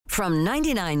From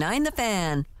 99.9 The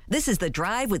Fan, this is The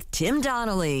Drive with Tim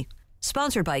Donnelly.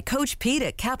 Sponsored by Coach Pete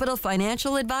at Capital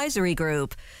Financial Advisory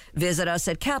Group. Visit us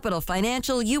at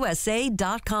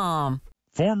capitalfinancialusa.com.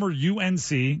 Former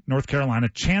UNC North Carolina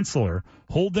Chancellor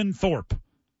Holden Thorpe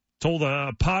told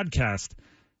a podcast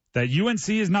that UNC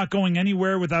is not going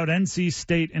anywhere without NC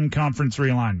State in conference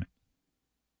realignment.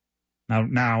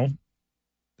 Now,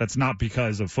 that's not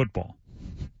because of football.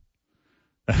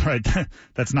 Right?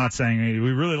 That's not saying hey,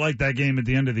 we really like that game at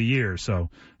the end of the year, so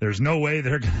there's no way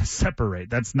they're going to separate.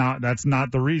 That's not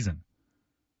the reason.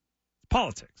 It's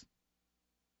politics.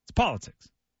 It's politics.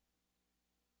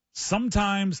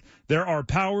 Sometimes there are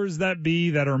powers that be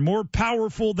that are more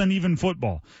powerful than even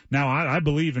football. Now, I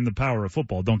believe in the power of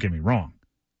football. Don't get me wrong.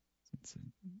 It's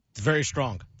very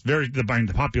strong.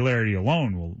 The popularity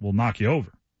alone will knock you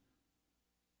over.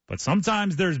 But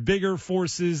sometimes there's bigger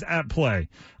forces at play.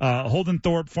 Holden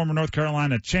Thorpe, former North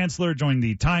Carolina Chancellor, joined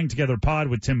the Tying Together pod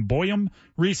with Tim Boyum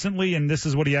recently, and this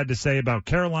is what he had to say about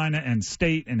Carolina and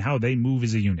State and how they move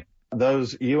as a unit.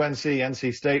 Those UNC,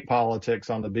 NC State politics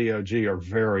on the BOG are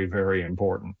very, very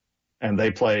important. And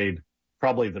they played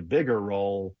probably the bigger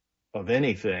role of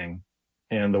anything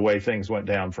in the way things went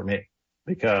down for me.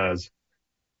 Because,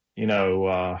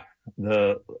 the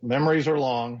memories are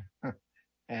long.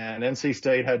 And NC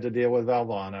State had to deal with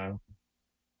Valvano,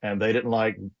 and they didn't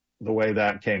like the way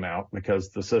that came out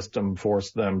because the system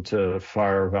forced them to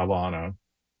fire Valvano.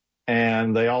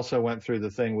 And they also went through the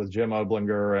thing with Jim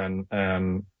Oblinger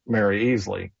and Mary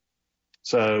Easley.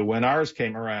 So when ours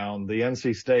came around, the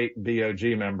NC State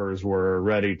BOG members were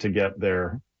ready to get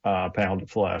their pound of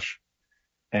flesh.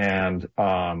 And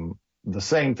the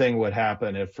same thing would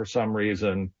happen if for some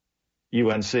reason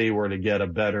UNC were to get a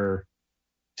better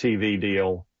TV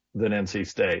deal than NC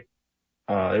State.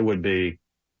 It would be,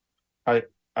 I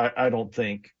don't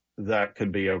think that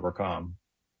could be overcome.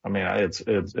 I mean,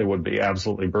 it would be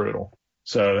absolutely brutal.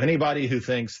 So anybody who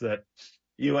thinks that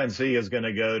UNC is going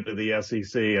to go to the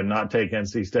SEC and not take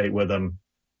NC State with them,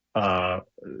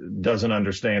 doesn't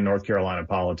understand North Carolina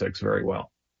politics very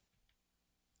well.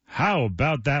 How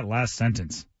about that last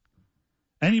sentence?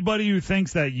 Anybody who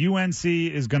thinks that UNC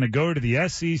is going to go to the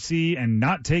SEC and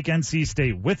not take NC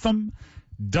State with them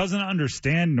doesn't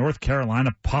understand North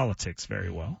Carolina politics very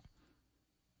well.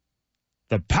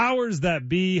 The powers that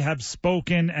be have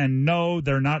spoken, and no,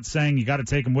 they're not saying you got to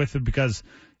take them with it because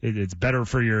it's better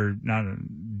for your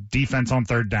defense on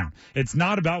third down. It's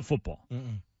not about football.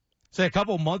 Say a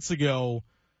couple months ago,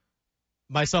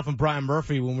 myself and Brian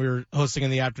Murphy, when we were hosting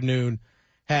in the afternoon,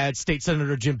 had State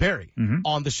Senator Jim Perry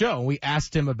on the show. And we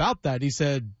asked him about that. He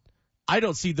said, I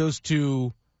don't see those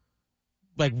two,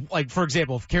 like for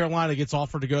example, if Carolina gets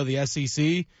offered to go to the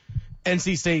SEC,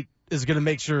 NC State is going to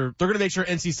make sure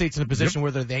NC State's in a position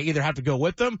where they either have to go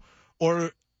with them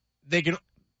or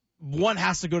one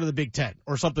has to go to the Big Ten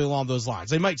or something along those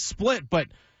lines. They might split, but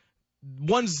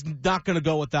one's not going to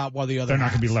go without while the other. They're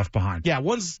not going to be left behind. Yeah,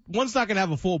 one's not going to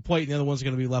have a full plate, and the other one's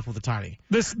going to be left with a tiny.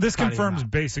 This confirms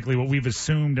basically what we've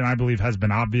assumed, and I believe has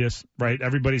been obvious, right?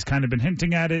 Everybody's kind of been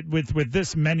hinting at it with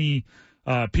this many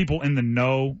people in the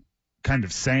know, kind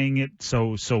of saying it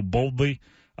so boldly,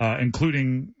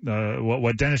 including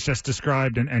what Dennis just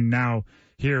described, and now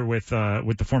here with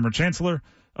the former chancellor.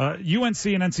 UNC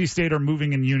and NC State are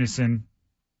moving in unison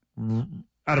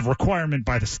out of requirement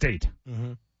by the state.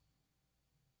 Mm-hmm.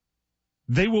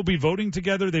 They will be voting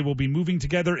together. They will be moving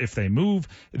together. If they move,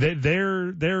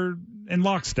 they're in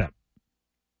lockstep.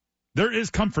 There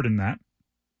is comfort in that,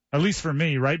 at least for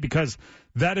me, right? Because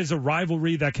that is a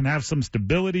rivalry that can have some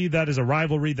stability. That is a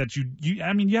rivalry that you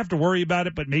have to worry about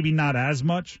it, but maybe not as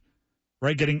much,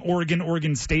 right? Getting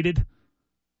Oregon stated,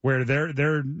 where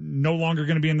they're no longer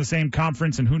going to be in the same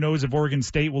conference, and who knows if Oregon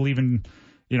State will even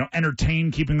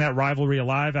entertain keeping that rivalry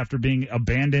alive after being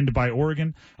abandoned by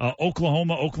Oregon.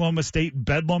 Oklahoma State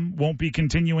bedlam won't be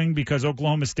continuing because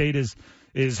Oklahoma State is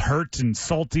hurt and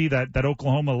salty that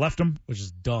Oklahoma left them. Which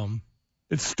is dumb.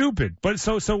 It's stupid. But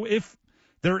so if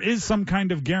there is some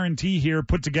kind of guarantee here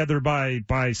put together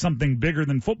by something bigger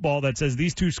than football that says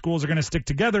these two schools are going to stick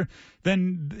together,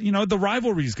 then, the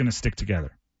rivalry is going to stick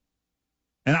together.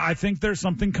 And I think there's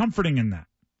something comforting in that.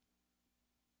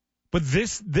 But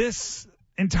this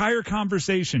entire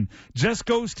conversation just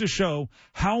goes to show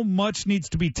how much needs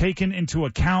to be taken into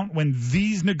account when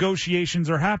these negotiations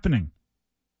are happening.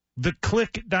 The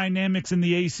clique dynamics in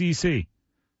the ACC.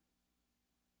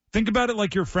 Think about it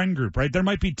like your friend group, right? There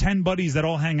might be 10 buddies that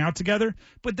all hang out together,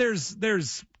 but there's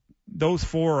those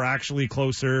four are actually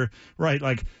closer, right?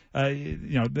 Like,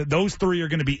 those three are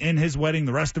going to be in his wedding.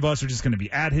 The rest of us are just going to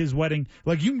be at his wedding.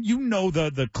 Like, you know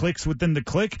the cliques within the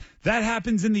clique. That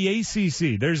happens in the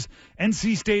ACC. There's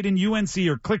NC State and UNC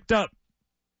are clicked up.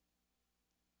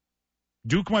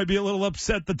 Duke might be a little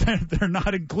upset that they're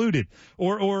not included.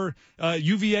 Or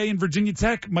UVA and Virginia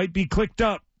Tech might be clicked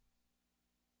up.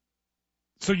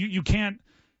 So you can't,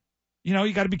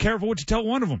 you got to be careful what you tell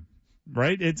one of them,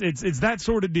 right? It's that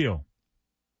sort of deal.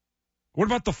 What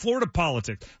about the Florida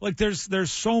politics? Like,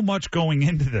 there's so much going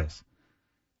into this.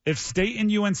 If State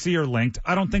and UNC are linked,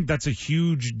 I don't think that's a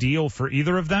huge deal for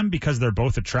either of them because they're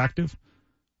both attractive,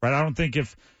 right? I don't think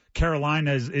if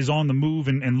Carolina is on the move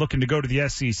and looking to go to the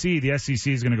SEC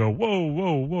is going to go,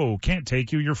 whoa, can't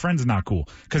take you. Your friend's not cool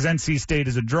because NC State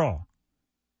is a draw.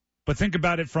 But think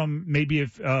about it from maybe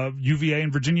if UVA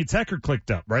and Virginia Tech are clicked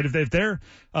up, right? If they're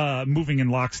moving in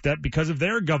lockstep because of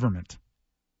their government.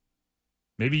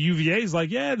 Maybe UVA is like,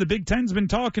 yeah, the Big Ten's been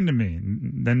talking to me.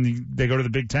 And then they go to the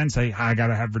Big Ten, say, I got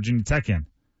to have Virginia Tech in.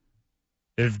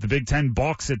 If the Big Ten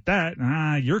balks at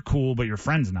that, you're cool, but your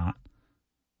friend's not.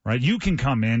 Right? You can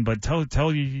come in, but tell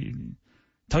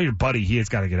your buddy he has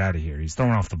got to get out of here. He's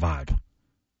throwing off the vibe.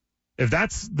 If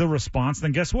that's the response,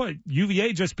 then guess what?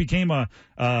 UVA just became a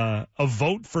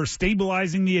vote for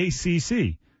stabilizing the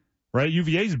ACC. Right?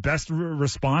 UVA's best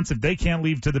response, if they can't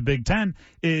leave to the Big Ten,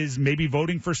 is maybe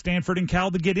voting for Stanford and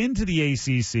Cal to get into the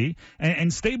ACC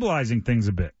and stabilizing things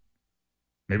a bit.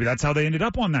 Maybe that's how they ended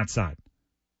up on that side.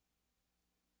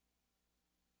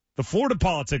 The Florida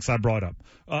politics I brought up.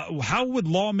 How would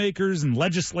lawmakers and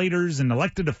legislators and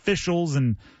elected officials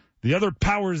and the other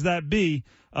powers that be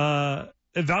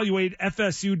evaluate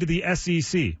FSU to the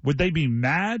SEC? Would they be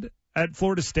mad at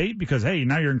Florida State because, hey,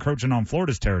 now you're encroaching on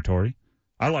Florida's territory?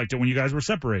 I liked it when you guys were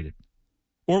separated.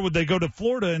 Or would they go to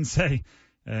Florida and say,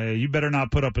 you better not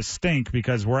put up a stink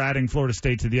because we're adding Florida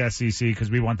State to the SEC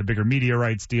because we want the bigger media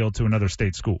rights deal to another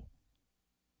state school?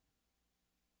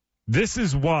 This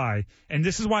is why, and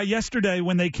this is why yesterday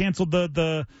when they canceled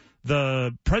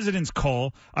the president's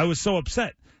call, I was so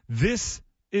upset. This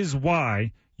is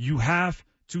why you have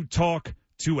to talk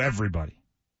to everybody.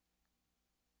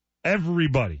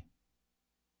 Everybody.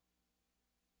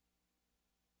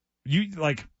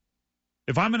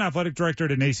 If I'm an athletic director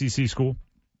at an ACC school,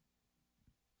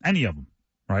 any of them,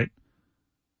 right?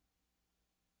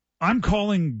 I'm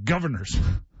calling governors.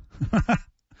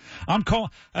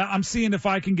 I'm seeing if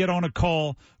I can get on a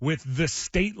call with the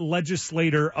state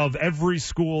legislator of every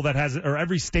school that has, or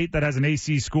every state that has an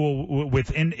AC school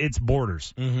within its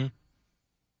borders. Mm-hmm.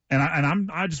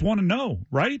 And I just want to know,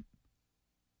 right?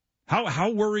 How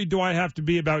worried do I have to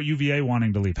be about UVA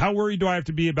wanting to leave? How worried do I have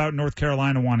to be about North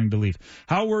Carolina wanting to leave?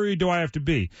 How worried do I have to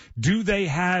be? Do they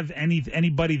have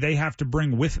anybody they have to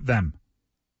bring with them?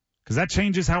 Because that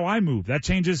changes how I move. That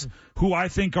changes who I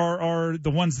think are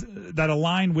the ones that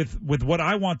align with what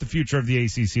I want the future of the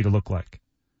ACC to look like.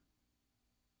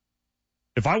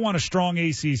 If I want a strong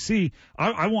ACC,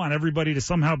 I want everybody to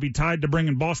somehow be tied to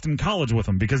bringing Boston College with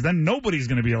them because then nobody's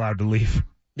going to be allowed to leave.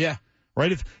 Yeah.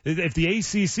 Right? If the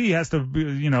ACC has to,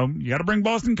 you got to bring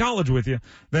Boston College with you,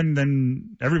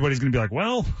 then everybody's going to be like,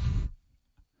 well,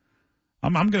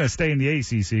 I'm going to stay in the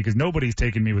ACC because nobody's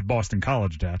taking me with Boston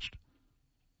College attached.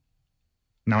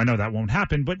 Now, I know that won't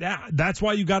happen, but that's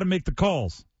why you got to make the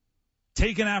calls.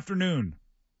 Take an afternoon,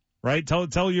 right?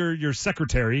 Tell your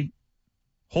secretary,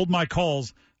 hold my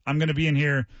calls. I'm going to be in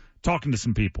here talking to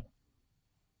some people.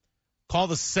 Call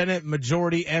the Senate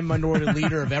majority and minority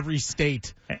leader of every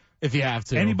state if you have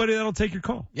to. Anybody that'll take your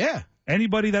call. Yeah.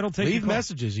 Anybody that'll take your call. Leave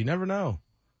messages. You never know.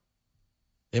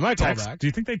 They might call back. Do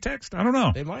you think they text? I don't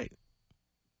know. They might.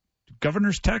 Do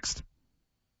governors text?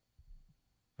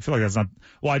 I feel like that's not.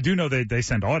 Well, I do know they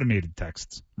send automated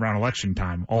texts around election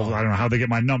time. I don't know how they get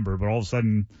my number, but all of a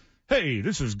sudden, hey,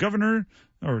 this is governor,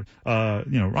 or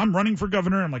I'm running for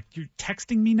governor. I'm like, you're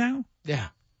texting me now? Yeah.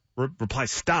 Reply,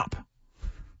 stop.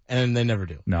 And they never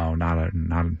do. No, not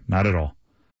at all.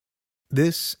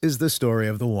 This is the story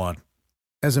of the one.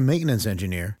 As a maintenance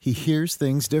engineer, he hears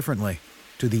things differently.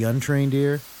 To the untrained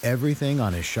ear, everything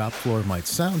on his shop floor might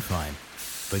sound fine,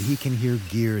 but he can hear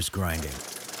gears grinding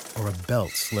or a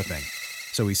belt slipping.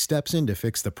 So he steps in to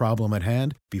fix the problem at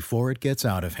hand before it gets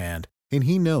out of hand. And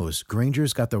he knows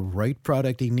Grainger's got the right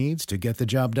product he needs to get the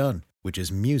job done, which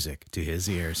is music to his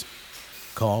ears.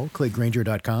 Call, click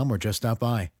Grainger.com, or just stop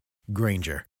by.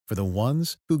 Grainger, for the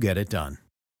ones who get it done.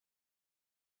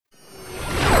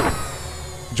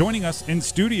 Joining us in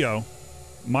studio,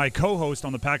 my co-host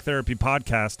on the Pack Therapy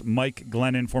podcast, Mike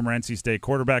Glennon, former NC State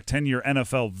quarterback, 10-year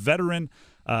NFL veteran.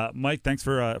 Mike, thanks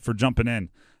for jumping in.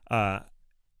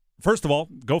 first of all,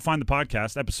 go find the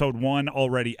podcast. Episode 1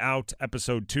 already out.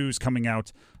 Episode 2 is coming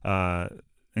out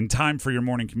in time for your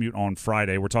morning commute on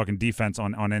Friday. We're talking defense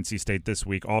on NC State this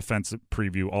week. Offense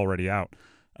preview already out.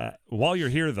 While you're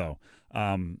here, though,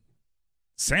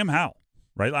 Sam Howell,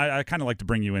 right? I kind of like to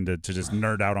bring you in to just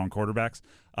nerd out on quarterbacks.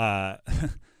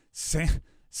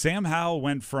 Sam Howell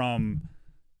went from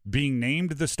being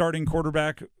named the starting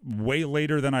quarterback way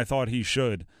later than I thought he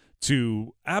should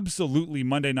to absolutely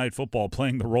Monday Night Football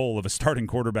playing the role of a starting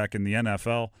quarterback in the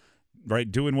NFL,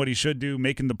 right? Doing what he should do,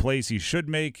 making the plays he should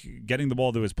make, getting the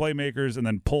ball to his playmakers, and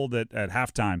then pulled it at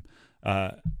halftime.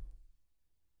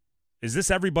 Is this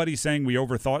everybody saying we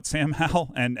overthought Sam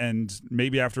Howell and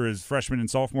maybe after his freshman and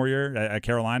sophomore year at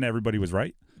Carolina, everybody was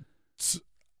right?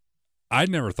 I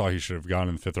never thought he should have gone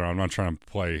in the 5th round. I'm not trying to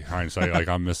play hindsight like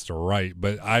I'm Mr. Right,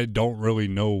 but I don't really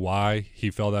know why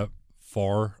he fell that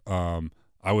far.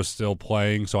 I was still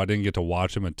playing, so I didn't get to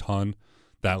watch him a ton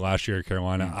that last year at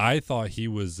Carolina. I thought he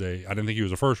was I didn't think he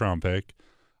was a first-round pick.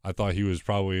 I thought he was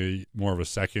probably more of a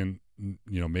second,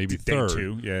 maybe third. Day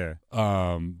 2,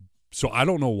 yeah. So I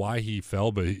don't know why he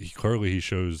fell, but he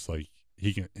shows like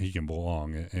he can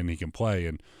belong and he can play,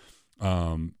 and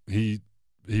he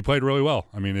played really well.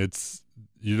 I mean,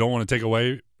 you don't want to take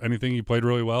away anything. He played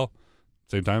really well.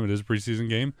 Same time, it is a preseason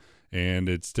game, and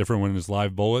it's different when it's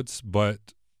live bullets. But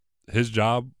his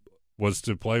job was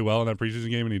to play well in that preseason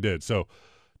game, and he did. So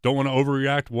don't want to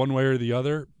overreact one way or the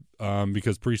other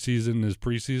because preseason is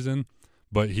preseason.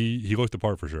 But he looked the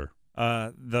part for sure.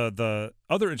 The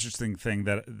other interesting thing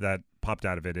that popped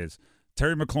out of it is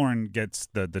Terry McLaurin gets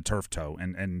the turf toe,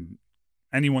 and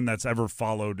anyone that's ever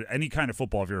followed any kind of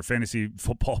football, if you're a fantasy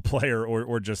football player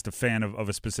or just a fan of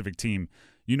a specific team,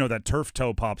 that turf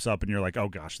toe pops up and you're like, oh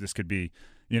gosh, this could be,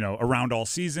 around all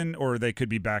season, or they could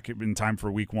be back in time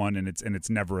for week 1 and it's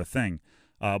never a thing.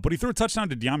 But he threw a touchdown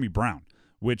to De'Ami Brown,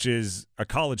 which is a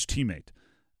college teammate.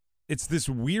 It's this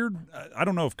weird, I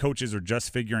don't know if coaches are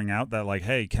just figuring out that, like,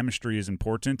 hey, chemistry is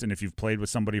important, and if you've played with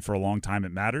somebody for a long time,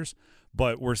 it matters.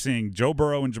 But we're seeing Joe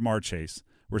Burrow and Jamar Chase.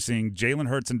 We're seeing Jalen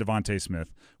Hurts and Devontae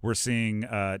Smith. We're seeing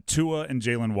Tua and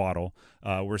Jalen Waddle.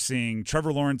 We're seeing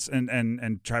Trevor Lawrence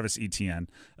and Travis Etienne.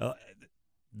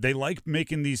 They like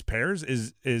making these pairs.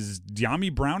 Is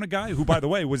De'Ami Brown a guy who, by the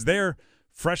way, was there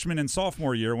freshman and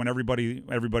sophomore year when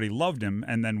everybody loved him,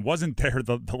 and then wasn't there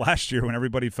the last year when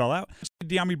everybody fell out?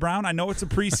 De'Ami Brown, I know it's a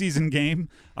preseason game.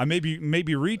 I may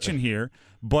be reaching here,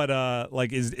 but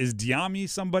is De'Ami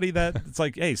somebody that it's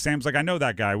like, hey, Sam's like, I know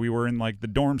that guy. We were in like the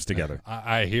dorms together.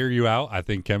 I hear you out. I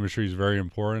think chemistry is very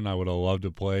important. I would have loved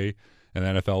to play in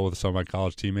the NFL with some of my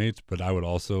college teammates, but I would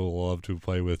also love to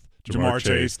play with Jamar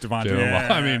Chase, Devontae.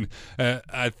 Yeah. I mean,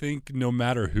 I think no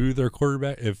matter who their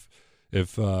quarterback, if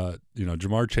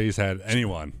Jamar Chase had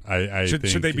anyone, I should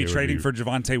they be trading for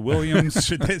Javonte Williams?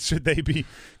 should they be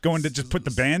going to just put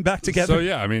the band back together? So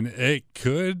yeah, I mean, it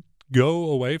could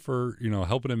go away for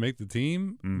helping him make the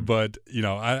team, but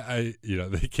I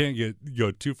they can't go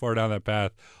too far down that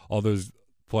path. All those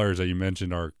players that you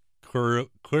mentioned are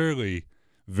clearly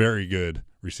very good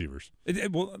receivers.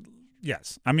 Well,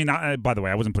 yes. I mean, by the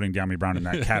way, I wasn't putting De'Ami Brown in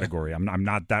that category. I'm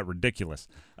not that ridiculous.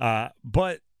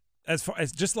 But as far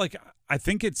as just like, I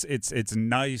think it's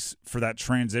nice for that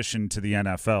transition to the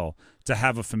NFL to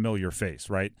have a familiar face,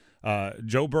 right?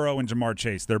 Joe Burrow and Jamar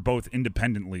Chase, they're both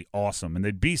independently awesome, and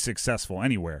they'd be successful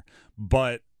anywhere.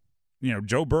 But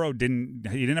Joe Burrow didn't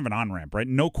have an on-ramp, right?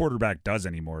 No quarterback does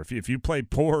anymore. If you play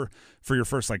poor for your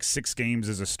first 6 games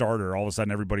as a starter, all of a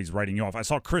sudden everybody's writing you off. I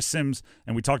saw Chris Sims,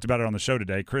 and we talked about it on the show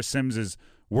today. Chris Sims is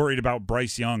worried about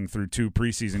Bryce Young through 2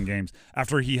 preseason games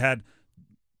after he had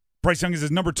Bryce Young is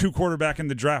his number 2 quarterback in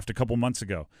the draft a couple months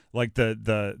ago. Like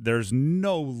there's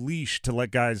no leash to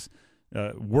let guys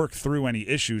work through any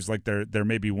issues like there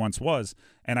maybe once was.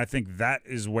 And I think that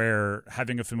is where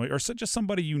having a familiar, or just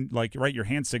somebody you like, right, your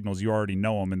hand signals, you already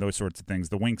know them and those sorts of things,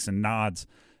 the winks and nods,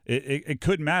 it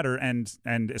could matter.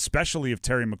 And especially if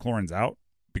Terry McLaurin's out,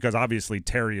 because obviously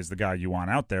Terry is the guy you want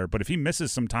out there. But if he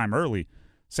misses some time early,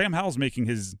 Sam Howell's making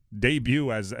his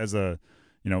debut as a,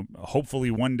 hopefully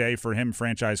one day for him,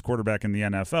 franchise quarterback in the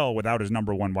NFL without his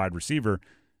number 1 wide receiver.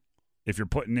 If you're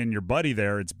putting in your buddy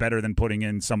there, it's better than putting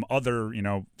in some other,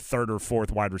 3rd or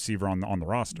 4th wide receiver on the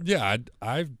roster. Yeah,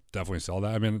 I definitely saw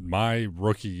that. I mean, my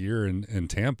rookie year in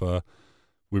Tampa,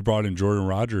 we brought in Jordan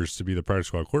Rodgers to be the practice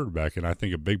squad quarterback, and I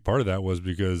think a big part of that was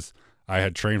because I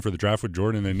had trained for the draft with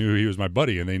Jordan, and they knew he was my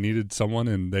buddy, and they needed someone,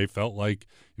 and they felt like,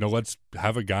 let's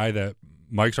have a guy that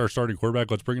Mike's our starting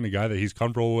quarterback. Let's bring in a guy that he's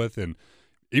comfortable with, and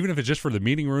even if it's just for the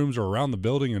meeting rooms or around the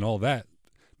building and all that.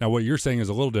 Now, what you're saying is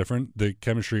a little different, the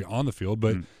chemistry on the field,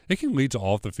 but it can lead to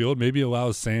off the field. Maybe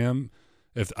allows Sam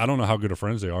if I don't know how good of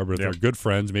friends they are, but if they're good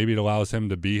friends, maybe it allows him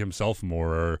to be himself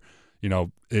more, or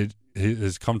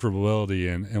his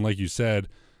comfortability and like you said,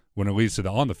 when it leads to the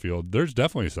on the field, there's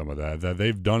definitely some of that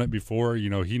they've done it before.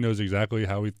 He knows exactly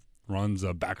how he runs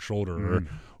a back shoulder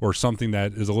or something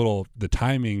that is a little, the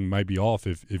timing might be off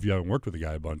if you haven't worked with the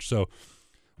guy a bunch. So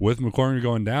with McCormick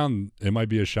going down, it might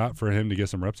be a shot for him to get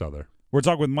some reps out there. We're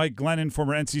talking with Mike Glennon,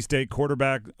 former NC State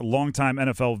quarterback, longtime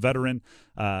NFL veteran,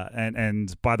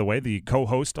 and by the way, the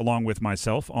co-host along with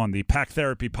myself on the Pack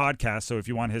Therapy podcast. So if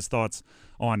you want his thoughts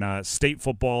on state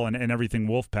football and everything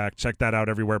Wolfpack, check that out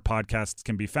everywhere podcasts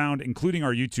can be found, including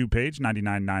our YouTube page,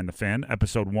 99.9 The Fan.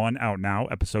 Episode 1 out now.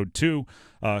 Episode 2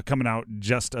 coming out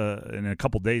just in a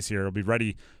couple days here. It'll be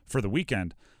ready for the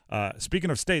weekend. Speaking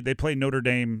of state, they play Notre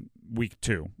Dame week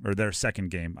 2, or their second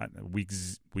game. Week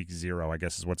 0, I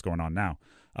guess, is what's going on now.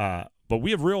 But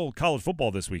we have real college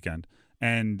football this weekend,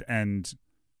 and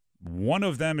one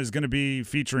of them is going to be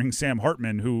featuring Sam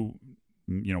Hartman, who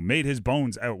made his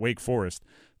bones at Wake Forest.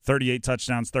 38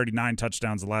 touchdowns, 39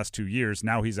 touchdowns the last 2 years.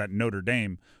 Now he's at Notre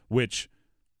Dame, which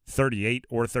 38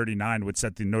 or 39 would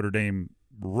set the Notre Dame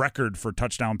record for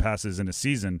touchdown passes in a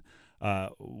season.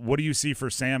 What do you see for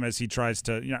Sam as he tries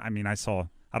to,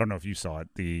 I don't know if you saw it,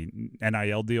 the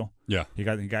NIL deal. Yeah. He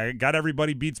got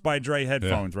everybody Beats by Dre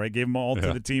headphones, right? Gave them all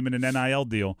to the team in an NIL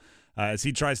deal. As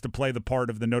he tries to play the part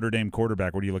of the Notre Dame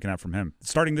quarterback, what are you looking at from him?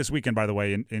 Starting this weekend, by the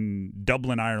way, in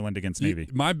Dublin, Ireland against Navy.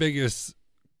 My biggest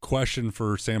question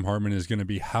for Sam Hartman is going to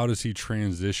be, how does he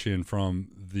transition from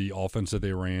the offense that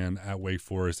they ran at Wake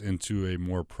Forest into a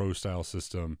more pro-style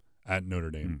system at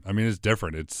Notre Dame? I mean, it's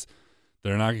different. He's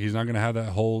not going to have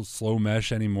that whole slow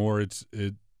mesh anymore.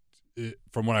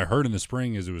 From what I heard in the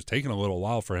spring is it was taking a little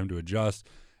while for him to adjust,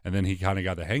 and then he kind of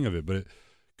got the hang of it. But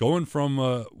going from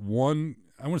one,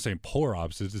 I wouldn't say polar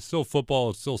opposites. It's still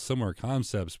football. It's still similar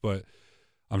concepts, but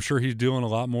I'm sure he's doing a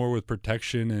lot more with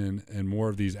protection and more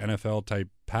of these NFL-type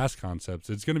pass concepts.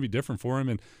 It's going to be different for him,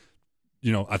 and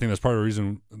I think that's part of the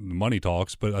reason the money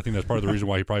talks, but I think that's part of the reason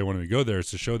why he probably wanted to go there, is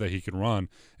to show that he can run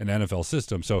an NFL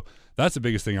system. So that's the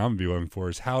biggest thing I'm going to be looking for,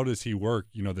 is how does he work?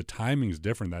 The timing's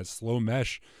different. That slow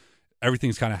mesh,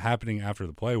 everything's kind of happening after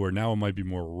the play, where now it might be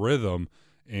more rhythm,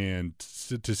 and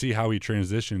to see how he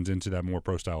transitions into that more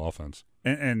pro-style offense.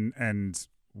 And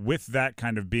with that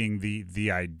kind of being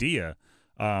the idea,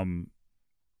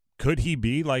 could he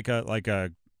be like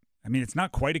a I mean, it's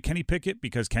not quite a Kenny Pickett,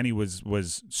 because Kenny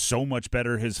was so much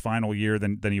better his final year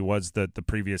than he was the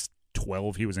previous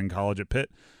 12 he was in college at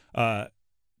Pitt.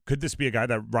 Could this be a guy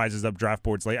that rises up draft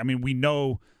boards late? I mean, we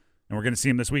know, and we're going to see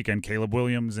him this weekend, Caleb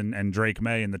Williams and Drake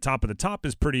May, and the top of the top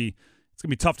is pretty – it's going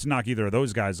to be tough to knock either of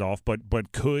those guys off,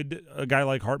 but could a guy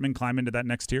like Hartman climb into that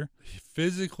next tier?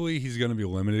 Physically, he's going to be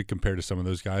limited compared to some of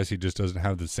those guys. He just doesn't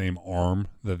have the same arm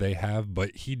that they have,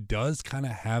 but he does kind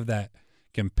of have that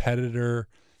competitor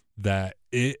 –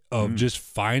 just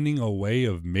finding a way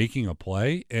of making a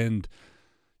play. And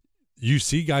you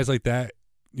see guys like that,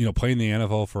 playing the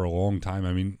NFL for a long time.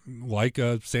 I mean, like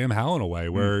Sam Howell in a way,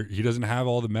 where he doesn't have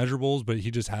all the measurables, but he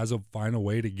just has to find a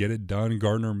way to get it done.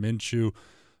 Gardner Minshew,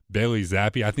 Bailey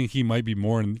Zappi, I think he might be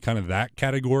more in kind of that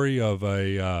category of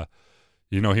a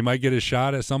he might get a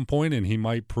shot at some point, and he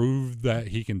might prove that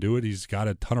he can do it. He's got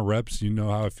a ton of reps. You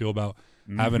know how I feel about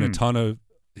having a ton of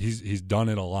he's done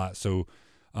it a lot. So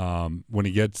when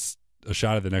he gets a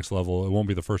shot at the next level, it won't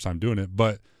be the first time doing it,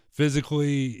 but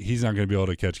physically he's not going to be able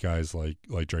to catch guys like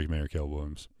Drake May or Caleb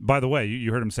Williams. By the way,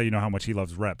 you heard him say how much he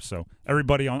loves reps. So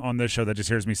everybody on this show that just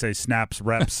hears me say snaps,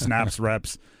 reps, snaps,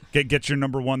 reps, get your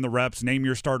number one, the reps, name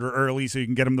your starter early so you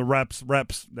can get him the reps.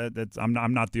 I'm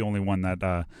not the only one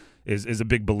that is a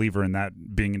big believer in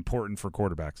that being important for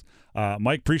quarterbacks.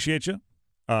 Mike, appreciate you.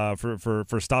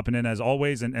 For stopping in as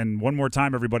always. And one more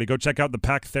time, everybody, go check out the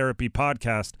Pack Therapy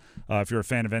podcast if you're a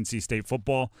fan of NC State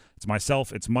football. It's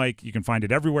myself, it's Mike. You can find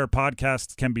it everywhere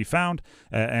podcasts can be found,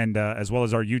 and as well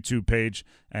as our YouTube page.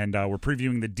 And we're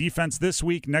previewing the defense this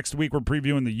week. Next week, we're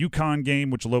previewing the UConn game,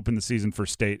 which will open the season for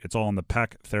State. It's all on the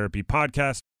Pack Therapy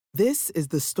podcast. This is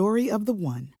the story of the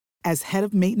one. As head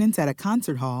of maintenance at a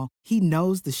concert hall, he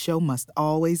knows the show must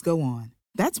always go on.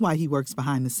 That's why he works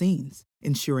behind the scenes,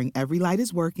 ensuring every light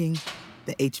is working,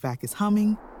 the HVAC is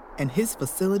humming, and his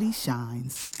facility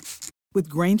shines. With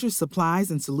Grainger's supplies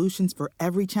and solutions for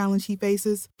every challenge he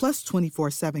faces, plus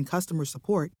 24/7 customer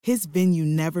support, his venue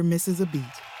never misses a beat.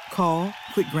 Call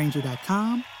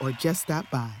quickgrainger.com or just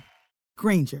stop by.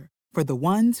 Grainger, for the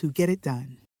ones who get it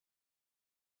done.